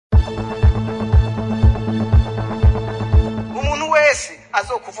wese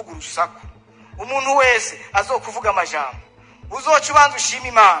azokuvuga urusaku, umuntu wese azokuvuga amajambo, uzoca ubanza ushima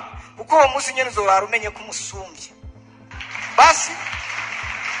Imana kuko uwo munsi nyene uzorara umenye ko umusumbye. Basi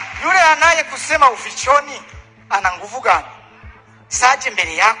yule anaye kusema ufichoni ana nguvu gani? Saje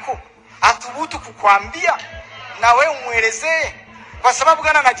mbele yako athubutu kukwambia na we umwelezee, kwa sababu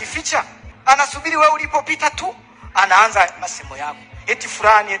gani anajificha? Anasubiri wewe ulipopita tu anaanza masemo yako eti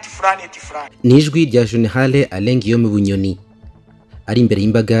fulani eti fulani eti fulani. Nijwi rya General Guillaume Bunyoni ari imbere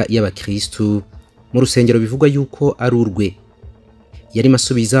y'imbaga y'abakristu mu rusengero bivugwa yuko ari urwe. Yari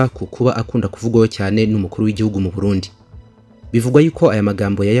masubiza ku kuba akunda kuvugwaho cyane n'umukuru w'igihugu mu Burundi. Bivugwa yuko aya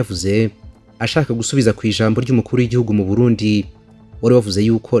magambo yayavuze ashaka gusubiza ku ijambo ry'umukuru w'igihugu mu Burundi wari wavuze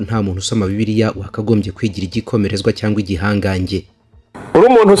yuko nta muntu usoma Bibiliya wakagombye kwigira igikomerezwa cyangwa igihangange. Uri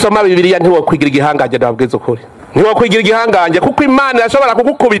umuntu usoma Bibiliya ntiwo kwigira igihangange, ndababwiza ukuri. Ntiwo kwigira igihangange kuko Imana yashobora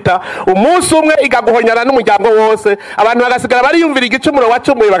kugukubita umunsi umwe igaguhonyana n'umuryango wose, abantu bagasigara bariyumvira igicumuro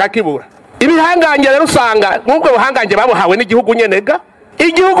wacumuye bakakibura. Ibihangange rero usanga nk'ubwo buhangange babuhawe n'igihugu nyenega,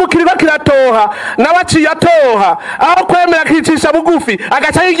 igihugu kiriko kiratoha nabaciye atoha aho kwemera kicisha bugufi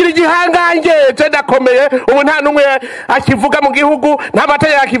agaca yigira igihangange je ndakomeye ubu nta numwe akivuga mu gihugu, nta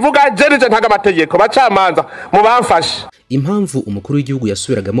mategeko akivuga, je ntaga amategeko bacamanza mu bamfashe. Impamvu umukuru w'igihugu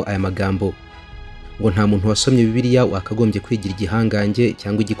yasubiragamo aya magambo ngo nta muntu wasomye Bibiliya wakagombye kwigira igihangange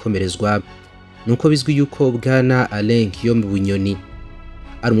cyangwa igikomerezwa nuko bizwi yuko bwana Guillaume Bunyoni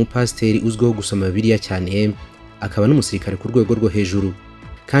ari umupasiteri uzwiho gusoma Bibiliya cyane, akaba n'umusirikare ku rwego rwo hejuru,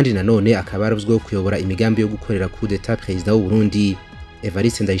 kandi nanone akaba yaravuzweho kuyobora imigambi yo gukorera KUDETA perezida w'u Burundi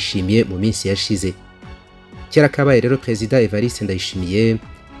Evariste Ndayishimiye mu minsi yashize. Kera kabaye rero perezida Evariste Ndayishimiye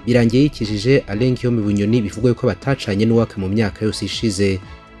birangiye yikijije Guillaume Bunyoni bivugwa ko batacanye n'uwaka mu myaka yose ishize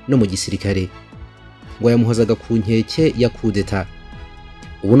no mu gisirikare, ngo yamuhozaga ku nkeke ya KUDETA.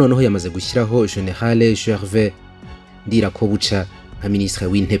 Ubu noneho yamaze gushyiraho General Gervais Ndirakobuca nka ministre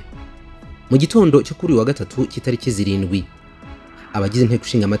w'intebe. Mu gitondo cyo kuri wa gatatu cy'itariki 7 abagize inteko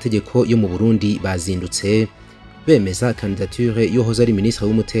ishinga amategeko yo mu Burundi bazindutse bemeza candidature yohoza ari ministre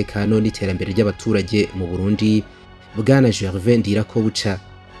w'umutekano n'iterambere ry'abaturage mu Burundi bwana Gervais Ndirakobuca.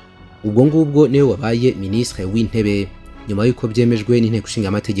 Ubwo ngubwo niwe wabaye ministre w'intebe nyuma yuko byemejwe n'inteko ishinga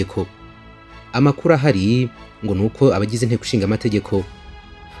amategeko. Amakuru ahari ngo nuko abagize inteko ishinga amategeko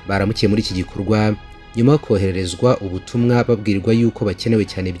baramukiye muri iki gikorwa nyuma yo kohererezwa ubutumwa babwirwa yuko bakenewe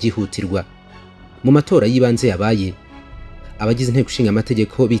cyane byihutirwa. Mu matora yibanze yabaye abagize inteko ishinga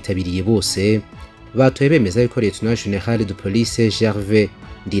amategeko bitabiriye bose batoye bemeza yuko Lieutenant General de Police Gervais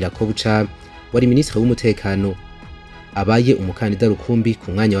Ndirakobuca wari ministre w'umutekano abaye umukandida rukumbi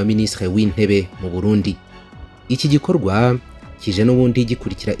ku mwanya wa ministre w'intebe mu Burundi. Iki gikorwa kije n'ubundi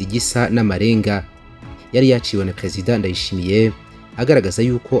gikurikira igisa n'amarenga yari yaciwe na President Ndayishimiye agaragaza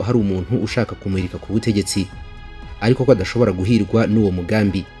yuko hari umuntu ushaka kumurika ku butegetsi ariko ko adashobora guhirwa n'uwo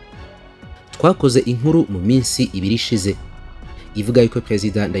mugambi. Twakoze inkuru mu minsi 2 ishize ivuga yuko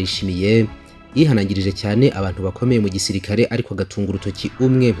President Ndayishimiye yihanangirije cyane abantu bakomeye mu gisirikare ariko agatunga urutoki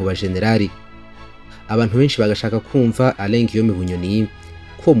umwe mu bagenerali. Abantu benshi bagashaka kumva Guillaume Bunyoni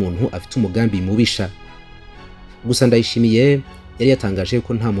ko umuntu afite umugambi mubisha. Gusa Ndayishimiye yari yatangaje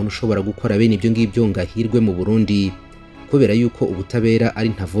ko nta muntu ushobora gukora bene ibyo ngibyo ngahirwe mu Burundi kubera yuko ubutabera ari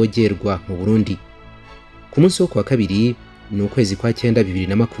ntavogerwa mu Burundi. Ku munsi wo kwa kabiri ni ukwezi kwa 9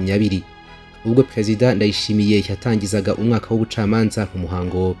 2020 ubwo President Ndayishimiye yatangizaga umwaka w'ubucamanza mu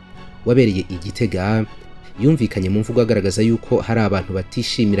muhango wabereye Igitega, yumvikanye mu mvugo agaragaza yuko hari abantu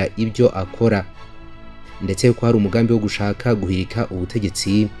batishimira ibyo akora ndetse ko hari umugambi wo gushaka guhirika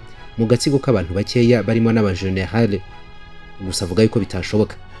ubutegetsi mu gatsiko k'abantu bakeya barimo n'abagenerale. Gusa avuga yuko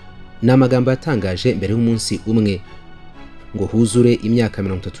bitashoboka. N'amagambo yatangaje mbere y'umunsi umwe ngo huzure imyaka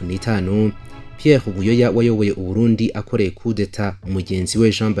 35 Pierre Buyoya wayoboye u Burundi akoreye KUDETA umugenzi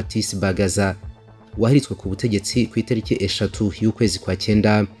we Jean Baptiste Bagaza waharitswe ku butegetsi ku itariki 3 y'ukwezi kwa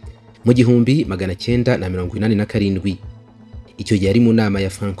 9 mu 1987. Icyo gihe ari mu nama ya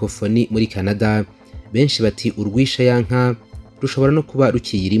Francophonie muri Canada, benshi bati urwisha yanka rushobora no kuba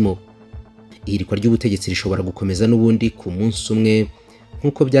rukiyirimo. Ihirikwa ry'ubutegetsi rishobora gukomeza n'ubundi ku munsi umwe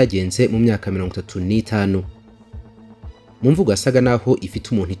nk'uko byagenze mu myaka 35. Mu mvugo asaga naho ifite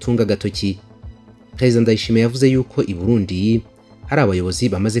umuntu itunga gatoki, President Ndayishimiye yavuze yuko i Burundi hari abayobozi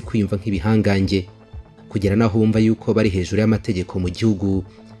bamaze kwiyumva nk'ibihangange kugera naho bumva yuko bari hejuru y'amategeko mu gihugu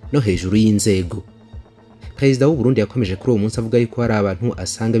no hejuru y'inzego. President w'u Burundi yakomeje kuri uwo munsi avuga yuko hari abantu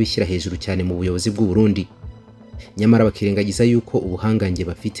asanga bishyira hejuru cyane mu buyobozi bw'u Burundi, nyamara bakirengagiza yuko ubuhangange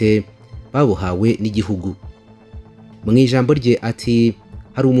bafite babuhawe n'igihugu. Mu ijambo rye ati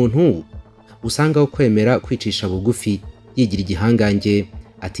hari umuntu usangaho kwemera kwicisha bugufi yigira igihangange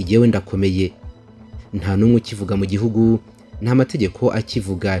ati jewe ndakomeye, nta numwe ukivuga mu gihugu nta mategeko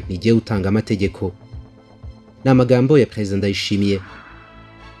akivuga ntigiye utanga amategeko. N'amagambo ya President Ndayishimiye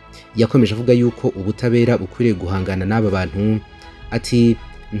yakomeje avuga yuko ubutabera bukwiriye guhangana n'aba bantu, ati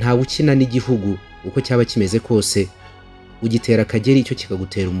nta ukina n'igihugu uko cyaba kimeze kose, ugitera akageri icyo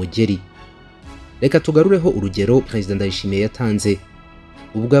kikagutera umugeri. Reka tugarureho urugero President Ndayishimiye yatanze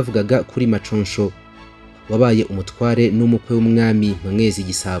ubwo avugaga kuri Maconsho wabaye umutware n'umukwe w'umwami Mwezi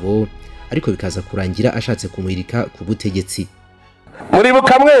Gisabo, ariko bikaza kurangira ashatse kumwirika ku butegetsi.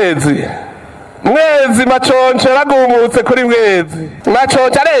 Muribuka Mwezi Maconsho yaragumutse kuri Mwezi.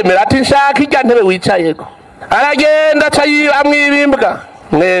 Maconsho aremera ati nshaka irya ntebe wicayeko, aragenda amwibimbwa.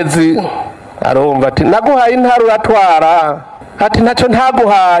 Mwezi arumva ati naguhaye intara uratwara, ati ntacyo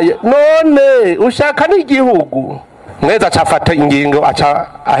ntaguhaye, none ushaka n'igihugu. Mwezi acafata ingingo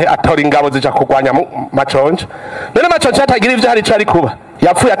atora ingabo zija kurwanya Maconsho. None Maconsho atagira ivyo hari ico ari kuba,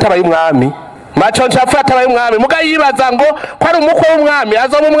 yapfuye atabaye umwami. Maconsho yapfuye atabaye umwami, muga yibaza ngo ko ari umukwe w'umwami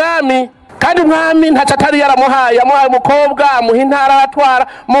azoba umwami, kandi umwami ntaco atari yaramuhaye, yamuhaye umukobwa amuha intara aratwara,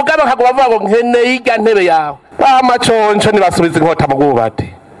 mugabe akaguma avuga ngo nkeneye irya ntebe yawe. Maconsho nibasubiza inkota mu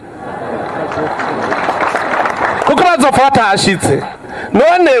bwubati, kuko bazopfa batashitse.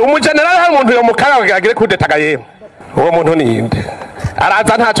 None umujenerali hari umuntu yo mukanga agire kudeta yemwe, uwo muntu ninde?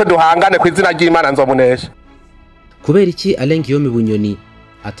 Araza ntaco duhangane ku izina ry'Imana nzomunesha. Kubera iki Guillaume Bunyoni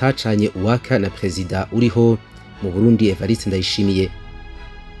atacanye uwaka na President uriho mu Burundi Evariste Ndayishimiye?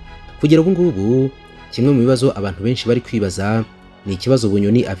 Kugera ubu ngubu kimwe mu bibazo abantu benshi bari kwibaza ni ikibazo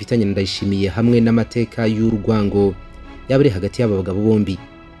Bunyoni afitanye na Ndayishimiye hamwe n'amateka y'urwango yabari hagati y'aba bagabo bombi.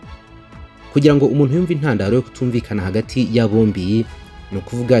 Kugira ngo umuntu yumve intandaro yo kutumvikana hagati ya bombi, no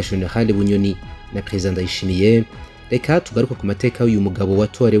kuvuga General Bunyoni na President Ndayishimiye, reka tugaruka ku mateka y'uyu mugabo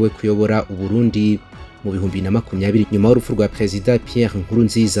watorewe kuyobora Uburundi mu 2020 nyuma y'urupfu rwa President Pierre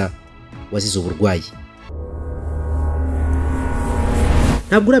Nkurunziza wazize uburwayi.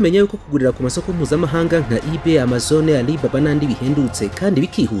 Ntabwo uramenya yuko kugurira ku masoko mpuzamahanga nka IBYA, Amazon, Alibaba n'andi bihendutse kandi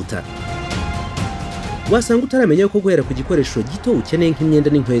bikihuta. Wasanga utaramenya yuko guhera ku gikoresho gito ukeneye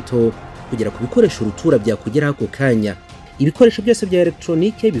nk'imyenda n'inkweto kugera ku bikoresho rutura byakugera ako kanya. Ibikoresho byose bya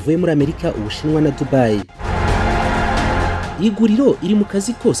electronique bivuye muri Amerika, Ubushinwa na Dubai. Iguriro iri mu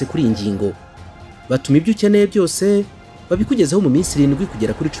kazi kose kuri ingingo. Batuma ibyo ukeneye byose babikugezaho mu minsi 7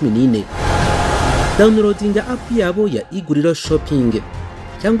 kugera kuri 14. Downloadinga app yabo ya Iguriro Shopping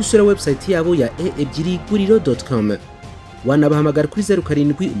cyangwa usura website yabo ya ebyiriguriro.com. Wanabahamagara kuri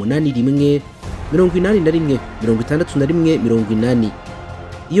 0781 81 61 80.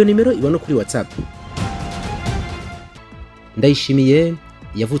 Iyo nimero iba no kuri WhatsApp. Ndayishimiye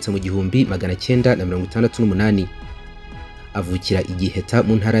yavutse mu 1968, avukira iGiheta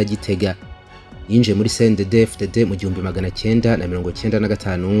mu ntara ya Gitega. Yinje muri CNDD-FDD mu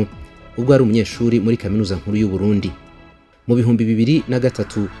 1995 ubwo ari umunyeshuri muri kaminuza nkuru y'u Burundi. Mu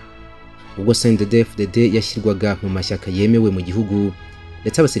 2003 ubwo CNDD-FDD yashyirwaga mu mashyaka yemewe mu gihugu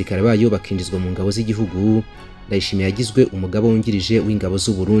ndetse abasirikare bayo bakinjizwa mu ngabo z'igihugu, Ndayishimiye yagizwe umugaba wungirije w'ingabo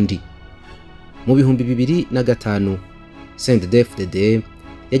z'u Burundi. Mu 2005 CNDD-FDD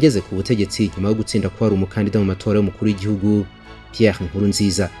yageze ku butegetsi nyuma yo gutsinda ko ari umukandida mu matora y'umukuru w'igihugu Pierre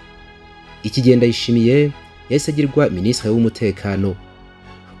Nkurunziza. Iki gihe Ndayishimiye yahise agirwa minisitiri w'umutekano,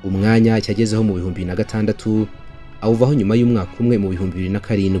 umwanya cyagezeho mu 2006 awuvaho nyuma y'umwaka umwe mu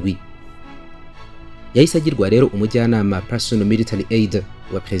 2007. Yahise agirwa rero umujyanama personal military aid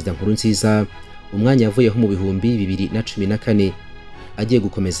wa President Nkurunziza, umwanya yavuyeho mu 2014 agiye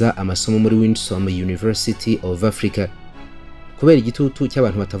gukomeza amasomo muri Windsor University of Africa. Kubera igitutu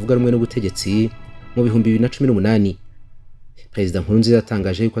cy'abantu batavuga rumwe n'ubutegetsi, mu 2018 President Nkurunziza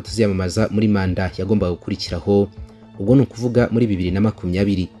yatangaje yuko ataziyamamaza muri manda yagombaga gukurikiraho, ubwo no kuvuga muri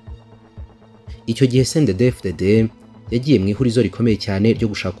 2020. Icyo gihe CNDD-FDD yagiye mu ihurizo rikomeye cyane ryo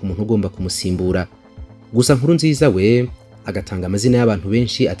gushaka umuntu ugomba kumusimbura. Gusa Nkurunziza we agatanga amazina y'abantu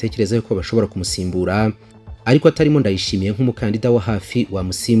benshi atekereza yuko bashobora kumusimbura, ariko atarimo Ndayishimiye nk'umukandida wa hafi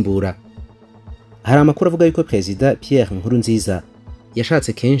wamusimbura. Hari amakuru avuga yuko President Pierre Nkurunziza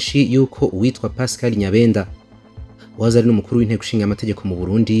yashatse kenshi yuko uwitwa Pascal Nyabenda waza ari n'umukuru w'inteko ishinga amategeko mu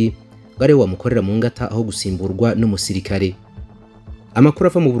Burundi bari wamukorera mu ngata aho gusimburwa n'umusirikare. Amakuru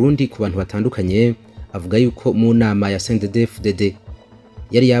ava mu Burundi ku bantu batandukanye avuga yuko mu nama ya CNDD-FDD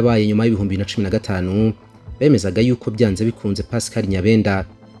yari yabaye nyuma y'2015 bemezaga yuko byanze bikunze Pascal Nyabenda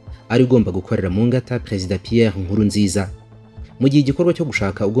ari ugomba gukorera mu ngata President Pierre Nkurunziza. Mu gihe igikorwa cyo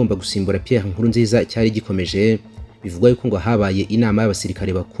gushaka ugomba gusimbura Pierre Nkurunziza cyari gikomeje, bivugwa yuko ngo habaye inama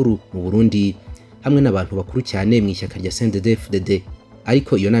y'abasirikare bakuru mu Burundi hamwe n'abantu bakuru cyane mu ishyaka rya CNDD-FDD,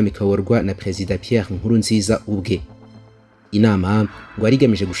 ariko iyo nama ikayorwa na President Pierre Nkurunziza ubwe. Inama ngo ari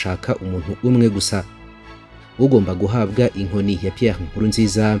igamije gushaka umuntu umwe gusa. ugomba guhabwa inkoni ya Pierre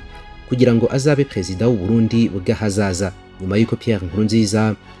Nkurunziza kugira ngo azabe perezida w'u Burundi bw'ahazaza nyuma y'uko Pierre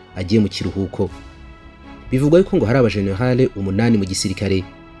Nkurunziza agiye mu kiruhuko. Bivugwa yuko ngo hari abajenerale 8 mu gisirikare.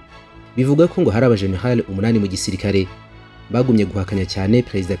 Bivugwa ko ngo hari abajenerale 8 mu gisirikare bagumye guhakanya cyane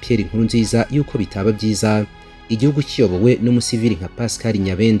perezida Pierre Nkurunziza yuko bitaba byiza igihugu kiyobowe n'umusivili nka Pascal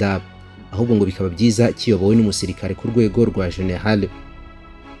Nyabenda, ahubwo ngo bikaba byiza kiyobowe n'umusirikare ku rwego rwa general.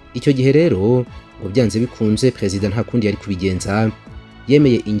 Icyo gihe rero ngo byanze bikunze perezida nta kundi yari kubigenza,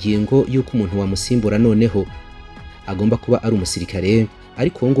 yemeye ingingo yuko umuntu wamusimbura noneho agomba kuba ari umusirikare,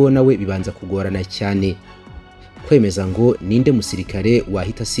 ariko ngo nawe bibanza kugorana cyane kwemeza ngo ninde musirikare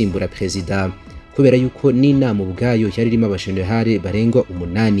wahita simbura perezida, kubera yuko n'inama ubwayo yari irimo abajenerale barengwa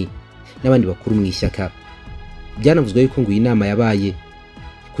 8 n'abandi bakuru mu ishyaka. Byanavuzwe yuko ngo iyi nama yabaye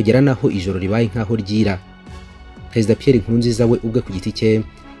kugera naho ijoro ribaye nkaho ryira. Perezida Pierre Nkurunziza we ubwe ku giti cye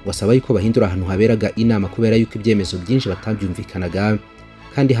wasaba yuko bahindura ahantu haberaga inama kubera yuko ibyemezo byinshi batabyumvikanaga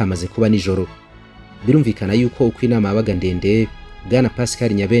kandi hamaze kuba nijoro. Birumvikana yuko uko inama yabaga ndende, Bwana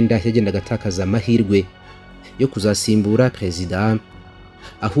Pascal Nyabenda yagendaga atakaza amahirwe yo kuzasimbura perezida,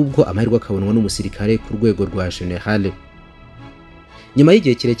 ahubwo amahirwe akabonwa n'umusirikare ku rwego rwa general. Nyuma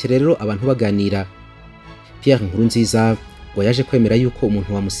y'igihe kirekire rero abantu baganira, Pierre Nkurunziza ngo yaje kwemera yuko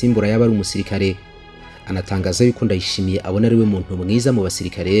umuntu wamusimbura yaba ari umusirikare, anatangaza yuko Ndayishimiye abona ari we muntu mwiza mu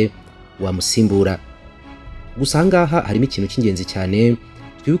basirikare wamusimbura. Gusa ngaha harimo ikintu cy'ingenzi cyane,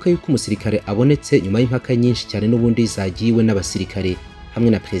 twibuka yuko umusirikare abonetse nyuma y'impaka nyinshi cyane n'ubundi zagiwe n'abasirikare hamwe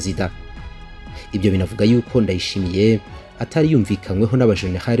na perezida. Ibyo binavuga yuko Ndayishimiye atari yumvikanyweho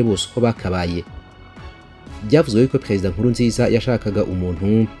n'abajenerali bose uko bakabaye. Byavuzwe yuko perezida Nkurunziza yashakaga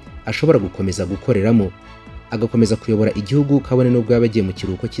umuntu ashobora gukomeza gukoreramo, agakomeza kuyobora igihugu kabone n'ubwo yabagiye mu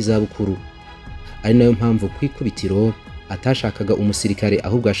kiruhuko cy'izabukuru. Ari nayo mpamvu kwikubitiro atashakaga umusirikare,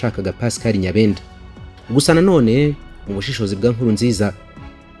 ahubwo yashakaga Pascal Nyabenda. Gusa nanone mu bushishozi bwa Nkurunziza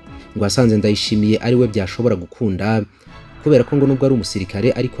ngo asanze Ndayishimiye ari we byashobora gukunda, kubera ko ngo nubwo ari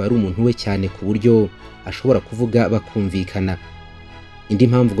umusirikare ariko yari umuntu we cyane ku buryo ashobora kuvuga bakumvikana. Indi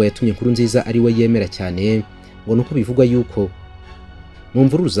mpamvu ngo yatumye Nkurunziza ari we yemera cyane ngo nuko bivugwa yuko mu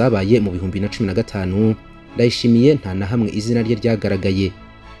mvururu zabaye mu 2015 Ndayishimiye nta na hamwe izina rye ryagaragaye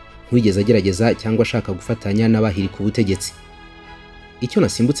nkwigeze agerageza cyangwa ashaka gufatanya n'abahiri ku butegetsi. Icyo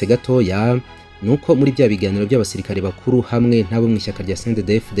nasimbutse gatoya nuko muri bya biganiro by'abasirikare bakuru hamwe n'abo mu ishyaka rya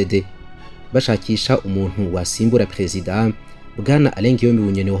CNDD-FDD bashakisha umuntu wasimbura perezida, Bwana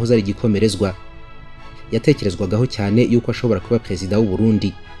BUNYONI wahoze ari igikomerezwa yatekerezwagaho cyane yuko ashobora kuba perezida w'u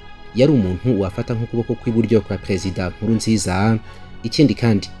Burundi. Yari umuntu wafata nk'ukuboko kw'iburyo kwa perezida Nkurunziza, ikindi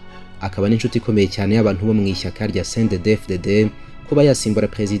kandi akaba n'inshuti ikomeye cyane y'abantu bo mu ishyaka rya CNDD-FDD. Kuba yasimbura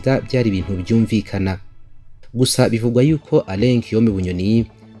perezida byari ibintu byumvikana. Gusa bivugwa yuko BUNYONI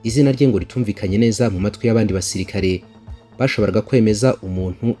izina rye ngo ritumvikanye neza mu matwi y'abandi basirikare bashoboraga kwemeza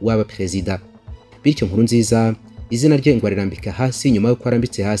umuntu waba perezida, bityo Nkurunziza izina rye ngo arirambika hasi nyuma yuko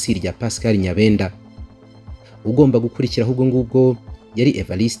arambitse hasi rya Pascal Nyabenda. Ugomba gukurikira ahubwo ngubwo yari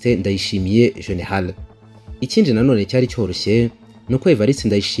Evariste Ndayishimiye general. Ikindi nanone cyari cyoroshye nuko Evariste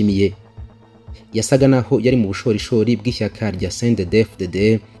Ndayishimiye yasaga naho yari mu bushorishori bw'ishyaka rya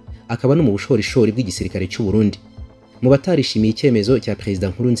CNDD-FDD, akaba no mu bushorishori bw'igisirikare cy'u Burundi. Mu batarishimiye icyemezo cya perezida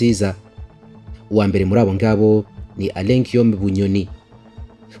Nkurunziza, uwa mbere muri abo ngabo ni BUNYONI,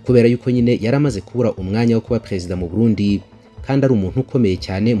 kubera yuko nyine yaramaze kubura umwanya wo kuba perezida mu Burundi kandi ari umuntu ukomeye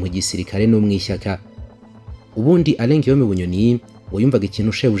cyane mu gisirikare no mu ishyaka. Ubundi BUNYONI yumvaga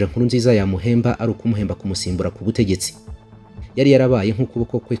ikintu shebuja Nkurunziza yamuhemba ari ukumuhemba kumusimbura ku butegetsi. Yari yarabaye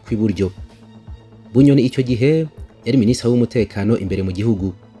nk'ukuboko kwe kw'iburyo. Bunyoni icyo gihe yari minisitiri w'umutekano imbere mu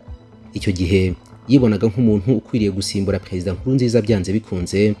gihugu. Icyo gihe yibonaga nk'umuntu ukwiriye gusimbura perezida Nkurunziza byanze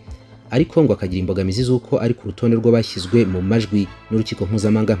bikunze, ariko ngo akagira imbogamizi z'uko ari ku rutonde rw'abashyizwe mu majwi n'urukiko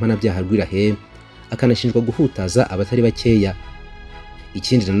mpuzamahanga mpanabyaha rw'Irahe, akanashinjwa guhutaza abatari bakeya.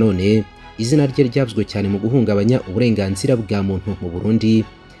 Ikindi nanone izina rye ryavuzwe cyane mu guhungabanya uburenganzira bwa muntu mu Burundi,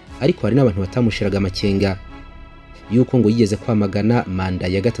 ariko hari n'abantu batamushiraga amakenga yuko ngo yigeze kwamagana manda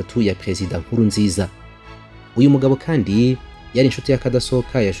ya gatatu ya perezida Nkurunziza. Uyu mugabo kandi yari inshuti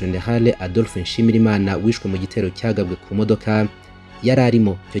y'akadasohoka ya General Adolphe Nshimirimana wishwe mu gitero cyagabwe ku modoka yari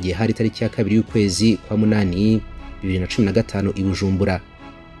arimo. Icyo gihe hari tariki ya 2 y'ukwezi kwa munani 2015 i Bujumbura.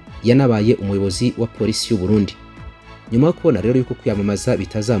 Yanabaye umuyobozi wa polisi y'u Burundi. Nyuma yo kubona rero yuko kwiyamamaza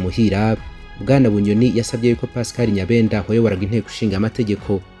bitazamuhira, Bwana Bunyoni yasabye yuko Pascal Nyabenda wayoboraga inteko ishinga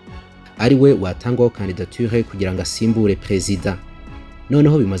amategeko ari we watangwaho candidature kugira ngo asimbure perezida.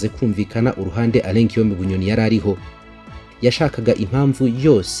 Noneho bimaze kumvikana uruhande BUNYONI yari ariho yashakaga impamvu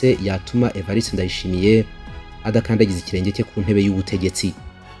yose yatuma Evariste Ndayishimiye adakandagiza ikirenge cye ku ntebe y'ubutegetsi.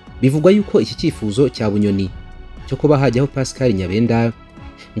 Bivugwa yuko iki cyifuzo cya Bunyoni cyo kuba hajyaho Pascal Nyabenda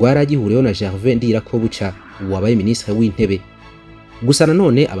ngo yaragihuriyeho na Gervais Ndirakobuca wabaye ministre w'intebe. Gusa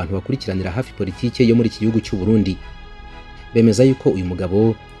nanone abantu bakurikiranira hafi politike yo muri iki gihugu cy'u Burundi bemeza yuko uyu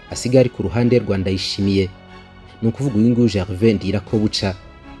mugabo asigara ku ruhande rwa Ndayishimiye, ni ukuvuga uyu nguyu Gervais Ndirakobuca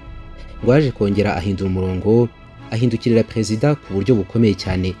ngo aje kongera ahindura umurongo, ahindukirira perezida ku buryo bukomeye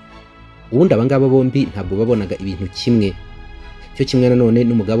cyane. Ubundi abangaba bombi ntabwo babonaga ibintu kimwe, cyo kimwe nanone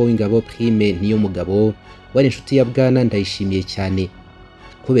n'umugabo w'ingabo Prime niyo mugabo wari inshuti ya Bwana Ndayishimiye cyane,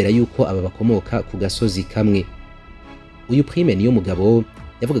 kubera yuko aba bakomoka ku gasozi kamwe. Uyu Prime niyo mugabo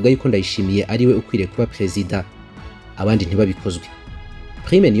yavugaga yuko Ndayishimiye ariwe ukwiriye kuba perezida, abandi ntibabikozwe.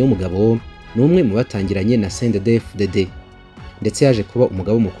 Prime niyo mugabo ni umwe mu batangiranye na CNDD-FDD ndetse yaje kuba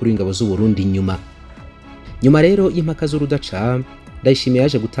umugabo mukuru w'ingabo z'u Burundi nyuma rero y'impaka z'urudaca. Ndayishimiye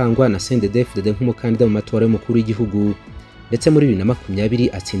yaje gutangwa na CNDD-FDD nk'umukandida mu matora y'umukuru w'igihugu, ndetse muri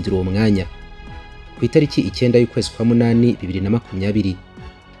 2020 atsindira uwo mwanya. Ku itariki 9 y'ukwezi kwa munani 2020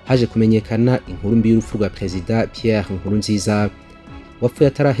 haje kumenyekana inkuru mbi y'urupfu rwa perezida Pierre Nkurunziza wapfuye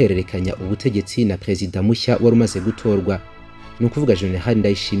atarahererekanya ubutegetsi na perezida mushya wari umaze gutorwa, ni ukuvuga General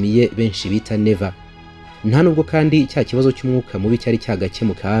Ndayishimiye benshi bita Neva. Nta nubwo kandi cya kibazo cy'umwuka mubi cyari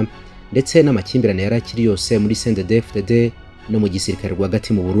cyagakemuka, ndetse n'amakimbirane yari akiri yose muri CNDD-FDD no mu gisirikare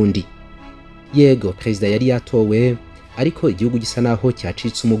rwagati mu Burundi. Yego perezida yari yatowe, ariko igihugu gisa naho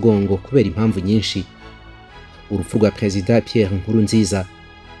cyacitse umugongo kubera impamvu nyinshi: urupfu rwa perezida Pierre Nkurunziza,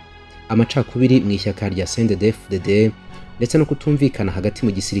 amacakubiri mu ishyaka rya CNDD-FDD, ndetse no kutumvikana hagati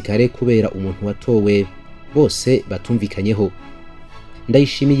mu gisirikare kubera umuntu watowe bose batumvikanyeho.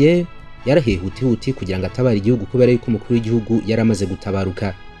 Ndayishimiye yarahiye huti kugira ngo atabare igihugu kubera yuko umukuru w'igihugu yaramaze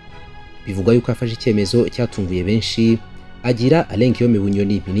gutabaruka. Bivugwa yuko afashe icyemezo cyatunguye benshi, agira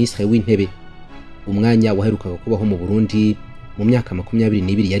BUNYONI ministre w'intebe, umwanya waherukaga kubaho mu Burundi mu myaka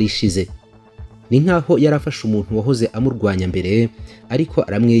 22 yari ishize. Ni nkaho yarafashe umuntu wahoze amurwanya mbere, ariko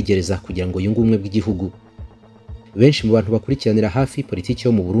aramwegereza kugira ngo yunge ubumwe bw'igihugu. Benshi mu bantu bakurikiranira hafi politiki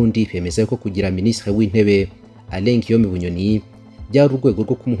yo mu Burundi bemeza ko kugira ministre w'intebe BUNYONI byari urwego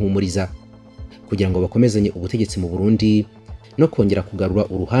rwo kumuhumuriza kugira ngo bakomezanye ubutegetsi mu Burundi no kongera kugarura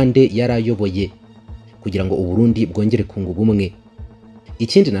uruhande yarayoboye kugira ngo Uburundi bwongere kunga ubumwe.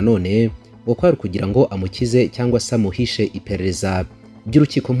 Ikindi nanone ngo kwari kugira ngo amukize cyangwa se amuhishe iperereza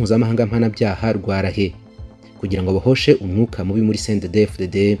by'urukiko mpuzamahanga mpanabyaha rwarahe, kugira ngo bahoshe umwuka mubi muri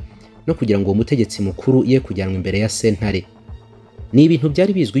CNDD-FDD no kugira ngo umutegetsi mukuru ye kujyanwa imbere ya sentare. Ni ibintu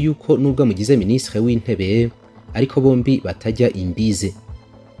byari bizwi yuko nubwo amugize ministre w'intebe, ariko bombi batajya imbize.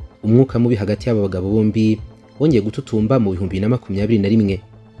 Umwuka mubi hagati y'aba bagabo bombi wongeye gututumba mu 2021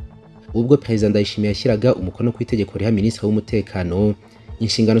 ubwo perezida Ndayishimiye yashyiraga umukono ku itegeko riha ministre w'umutekano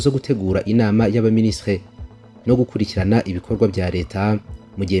inshingano zo gutegura inama y'abaministre no gukurikirana ibikorwa bya leta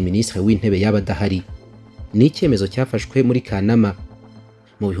mu gihe ministre w'intebe yaba adahari. Ni icyemezo cyafashwe muri Kanama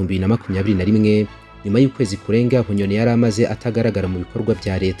mu 2021 nyuma y'ukwezi kurenga Bunyoni yari amaze atagaragara mu bikorwa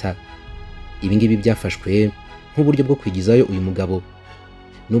bya leta. Ibi ngibi byafashwe nk'uburyo bwo kwigizayo uyu mugabo,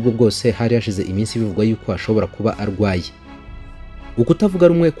 nubwo bwose hari hashize iminsi bivugwa yuko ashobora kuba arwaye. Ukutavuga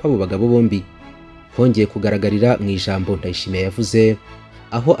rumwe kw'abo bagabo bombi hongeye kugaragarira mu ijambo Ndayishimiye yavuze,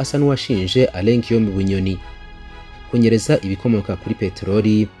 aho asa n'uwashinje BUNYONI kunyereza ibikomoka kuri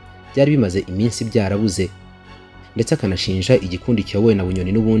peteroli byari bimaze iminsi byarabuze, ndetse akanashinja igikundi cyowe na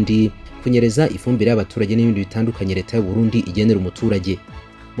Bunyoni n'ubundi kunyereza ifumbire y'abaturage n'ibindi bitandukanye leta y'u Burundi igenera umuturage.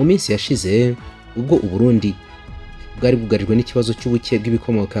 Mu minsi yashize ubwo u Burundi bwari bwugarijwe n'ikibazo cy'ubuke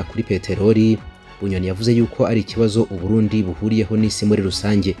bw'ibikomoka kuri peteroli, Bunyoni yavuze yuko ari ikibazo u Burundi buhuriyeho n'isi muri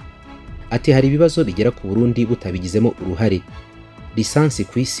rusange. Ati hari ibibazo bigera ku Burundi butabigizemo uruhare. Lisansi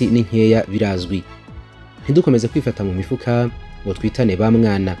ku isi ni nkeya birazwi. Ntidukomeze kwifata mu mifuka ngo twitane ba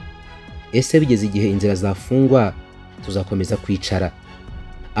mwana. Ese bigeze igihe inzira zafungwa tuzakomeza kwicara?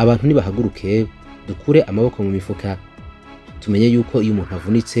 Abantu nibahaguruke dukure amaboko mu mifuka. Tumenye yuko iyo umuntu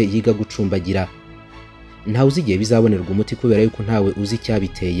avunitse yiga gucumbagira. Ntawe uzi igihe bizabonerwa umuti kubera yuko ntawe uzi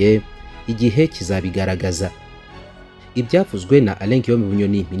icyabiteye, igihe kizabigaragaza. Ibyavuzwe na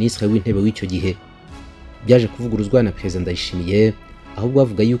BUNYONI ministre w'intebe w'icyo gihe byaje kuvuguruzwa na perezida Ndayishimiye, ahubwo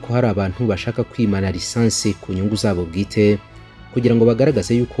bavuga yuko hari abantu bashaka kwimana lisansi ku nyungu zabo bwite kugira ngo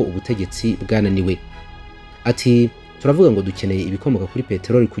bagaragaze yuko ubutegetsi bwananiwe. Ati turavuga ngo dukeneye ibikomoka kuri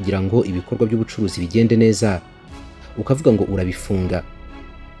peteroli kugira ngo ibikorwa by'ubucuruzi bigende neza, ukavuga ngo urabifunga.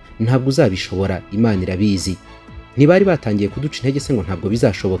 Ntabwo uzabishobora, Imana irabizi. Ntibari batangiye kuduca intege se ngo ntabwo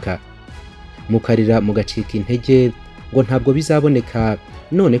bizashoboka? Mukarira mugacika intege ngo ntabwo bizaboneka,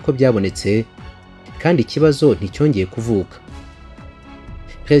 none ko byabonetse kandi ikibazo nticyongeye kuvuka.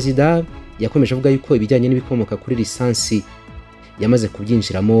 Perezida yakomeje avuga yuko ibijyanye n'ibikomoka kuri lisansi yamaze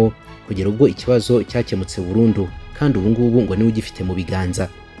kubyinjiramo kugera ubwo ikibazo cyakemutse burundu kandi ubu ngubu ngo niwe ugifite mu biganza.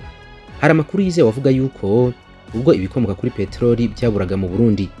 Hari amakuru yizewe avuga yuko ubwo ibikomoka kuri peteroli byaburaga mu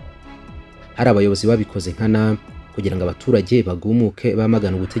Burundi hari abayobozi babikoze nkana kugira ngo abaturage bagumuke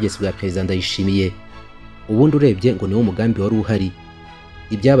bamagana ubutegetsi bwa Perezida Ndayishimiye. Ubundi urebye ngo niwo mugambi wari uhari.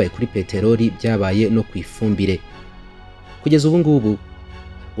 Ibyabaye kuri peteroli byabaye no ku ifumbire. Kugeza ubu ngubu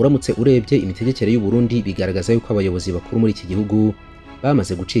uramutse urebye imitegekere y'u Burundi bigaragaza yuko abayobozi bakuru muri iki gihugu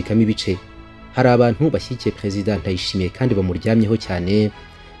bamaze gucikamo ibice. Hari abantu bashyigikiye Perezida Ndayishimiye kandi bamuryamyeho cyane,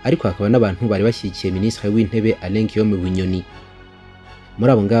 ariko hakaba n'abantu bari bashyigikiye Minisitiri w'Intebe BUNYONI.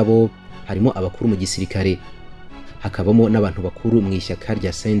 Muri abo ngabo harimo abakuru mu gisirikare, hakabamo n'abantu bakuru mu ishyaka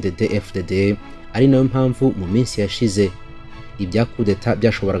rya CNDD-FDD, ari nayo mpamvu mu minsi yashize ibya KUDETA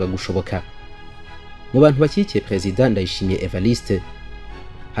byashoboraga gushoboka. Mu bantu bashyigikiye Perezida Ndayishimiye Evariste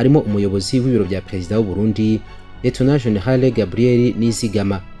harimo umuyobozi w'ibiro bya Perezida w'u Burundi Lieutenant General Gabriel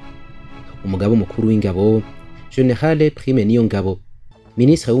Nizigama, umugabo mukuru w'ingabo General Prime Niyongabo,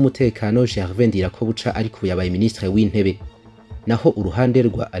 Minisitiri w'umutekano Gervais Ndirakobuca ariko yabaye Minisitiri w'Intebe, naho uruhande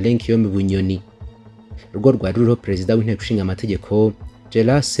rwa BUNYONI rwo rwari ruriho Perezida w'Inteko Ishinga Amategeko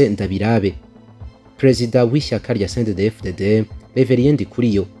Gelase Ndabirabe, Perezida w'ishyaka rya CNDD-FDD Reverien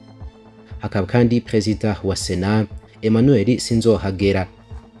Ndikuriyo, hakaba kandi Perezida wa Sena Emmanuel Sinzohagera.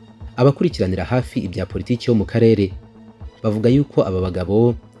 Abakurikiranira hafi ibya politiki yo mu karere bavuga yuko aba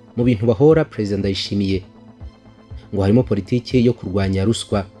bagabo mu bintu bahora Perezida Ndayishimiye ngo harimo politiki yo kurwanya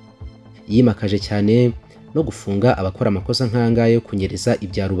ruswa, yimakaje cyane no gufunga abakora amakosa nk'anga yo kunyereza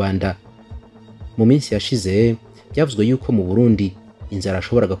ibya rubanda. Mu minsi yashize byavuzwe yuko mu Burundi inzara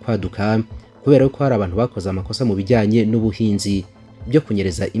ashoboraga kwaduka kubera ko hari abantu bakoze amakosa mu bijyanye n'ubuhinzi byo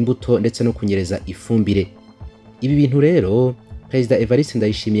kunyereza imbuto ndetse no kunyereza ifumbire. Ibi bintu rero Perezida Evariste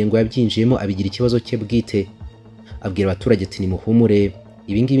Ndayishimiye ngo yabyinjiyemo abigira ikibazo cye bwite, abwira abaturage ati nimuhumure,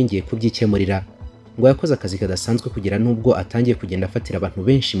 ibi ngibi ngiye kubyikemurira. Ngo yakoze akazi kadasanzwe kugira nubwo atangiye kugenda afatira abantu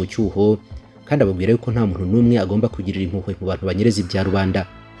benshi mu cyuho, kandi ababwira yuko nta muntu n'umwe agomba kugirira impuhwe mu bantu banyereza ibya rubanda.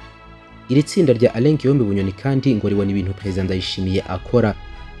 Iri tsinda rya BUNYONI kandi ngo ribona ibintu Perezida Ndayishimiye akora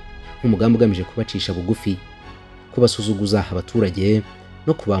nk'umugambi ugamije kubacisha bugufi, kubasuzuguza abaturage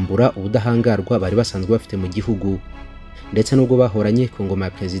no kubambura ubudahangarwa bari basanzwe bafite mu gihugu, ndetse n'ubwo bahoranye ku ngoma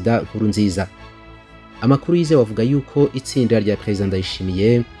ya Perezida Nkurunziza. Amakuru yizewe avuga yuko itsinda rya Perezida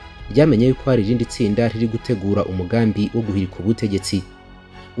Ndayishimiye ryamenye yuko hari irindi tsinda riri gutegura umugambi wo guhirika ubutegetsi.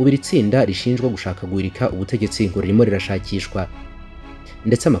 Ubu iri tsinda rishinjwa gushaka guhirika ubutegetsi ngo ririmo rirashakishwa,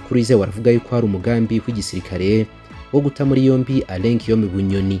 ndetse amakuru yizewe aravuga yuko hari umugambi w'igisirikare wo guta muri yombi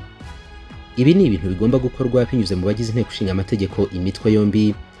BUNYONI. Ibi ni ibintu bigomba gukorwa binyuze mu bagize Inteko Ishinga Amategeko imitwe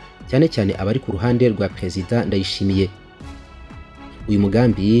yombi, cyane cyane abari ku ruhande rwa Perezida Ndayishimiye. Uyu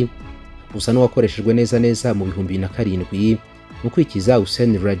mugambi usa n'uwakoreshejwe neza mu 2007 mu kwikiza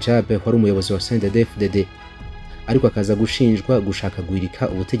Hussein Rajab wari umuyobozi wa CNDD-FDD, ariko akaza gushinjwa gushaka guhirika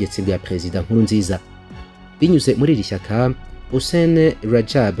ubutegetsi bwa Perezida Nkurunziza. Binyuze muri iri shyaka, Hussein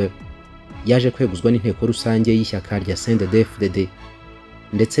Rajab yaje kweguzwa n'inteko rusange y'ishyaka rya CNDD-FDD,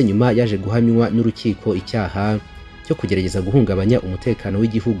 ndetse nyuma yaje guhamywa n'urukiko icyaha cyo kugerageza guhungabanya umutekano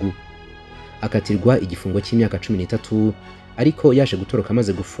w'igihugu, akatirwa igifungo cy'imyaka 13, ariko yaje gutoroka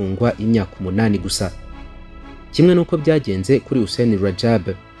amaze gufungwa imyaka 8 gusa. Kimwe nuko byagenze kuri Hussein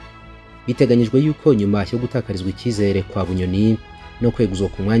Rajab, biteganyijwe yuko nyuma yo gutakarizwa icyizere kwa BUNYONI no kweguzwa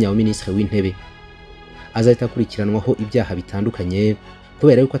ku mwanya wa Minisitiri w'Intebe, azahita akurikiranwaho ibyaha bitandukanye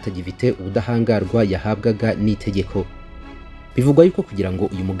kubera yuko atagifite ubudahangarwa yahabwaga n'itegeko. Bivugwa yuko kugira ngo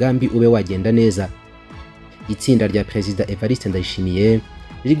uyu mugambi ube wagenda neza, itsinda rya Perezida Evariste Ndayishimiye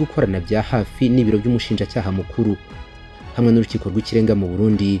riri gukorana bya hafi n'ibiro by'umushinjacyaha mukuru hamwe n'urukiko rw'ikirenga mu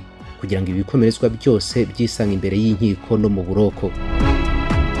Burundi kugira ngo ibikomerezwa byose byisanga imbere y'inkiko no mu buroko.